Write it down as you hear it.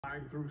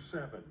5 through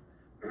 7.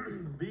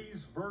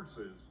 These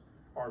verses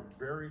are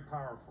very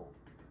powerful.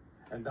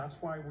 And that's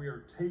why we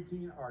are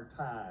taking our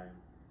time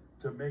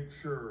to make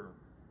sure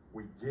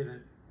we get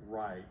it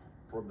right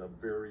from the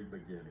very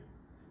beginning.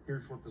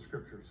 Here's what the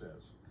scripture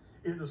says.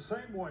 In the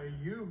same way,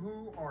 you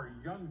who are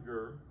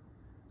younger,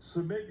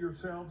 submit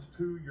yourselves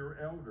to your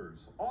elders.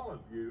 All of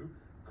you,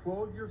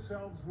 clothe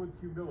yourselves with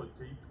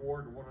humility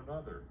toward one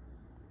another,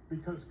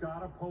 because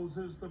God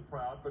opposes the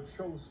proud, but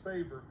shows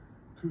favor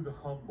to the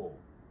humble.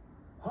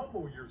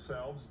 Humble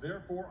yourselves,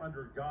 therefore,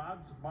 under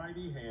God's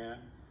mighty hand,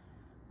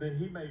 that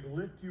he may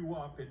lift you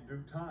up in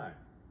due time.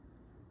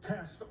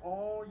 Cast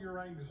all your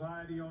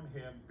anxiety on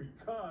him,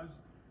 because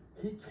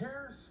he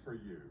cares for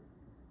you.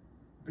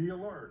 Be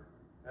alert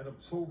and of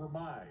sober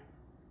mind.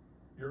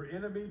 Your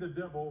enemy, the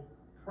devil,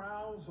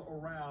 prowls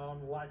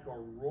around like a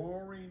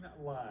roaring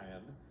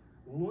lion,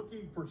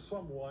 looking for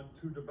someone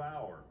to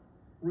devour.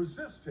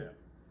 Resist him,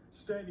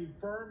 standing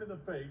firm in the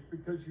faith,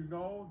 because you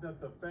know that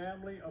the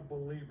family of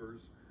believers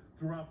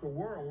throughout the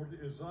world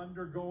is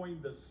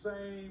undergoing the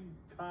same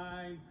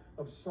kind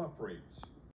of sufferings.